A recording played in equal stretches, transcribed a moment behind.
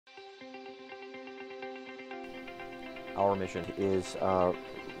Our mission is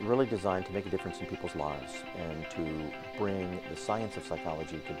really designed to make a difference in people's lives and to bring the science of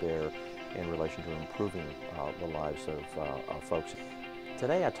psychology to bear in relation to improving the lives of folks.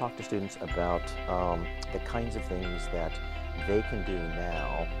 Today I talk to students about the kinds of things that they can do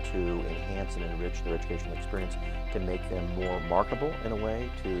now to enhance and enrich their educational experience, to make them more marketable in a way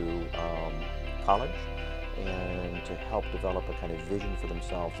to college, and to help develop a kind of vision for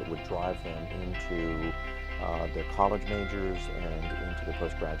themselves that would drive them into their college majors and into the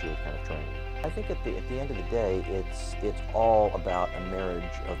postgraduate kind of training. I think at the end of the day, it's all about a marriage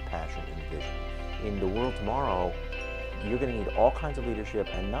of passion and vision. In the world tomorrow, you're going to need all kinds of leadership,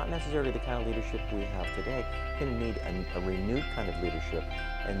 and not necessarily the kind of leadership we have today. You're going to need a renewed kind of leadership,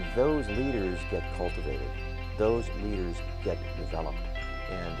 and those leaders get cultivated. Those leaders get developed.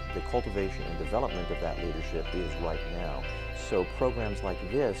 And the cultivation and development of that leadership is right now. So programs like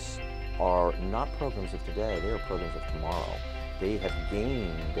this are not programs of today, they are programs of tomorrow. They have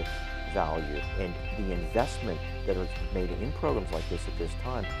gained value, and the investment that is made in programs like this at this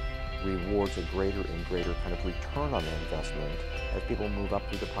time rewards a greater and greater kind of return on their investment as people move up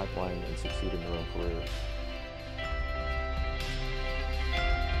through the pipeline and succeed in their own careers.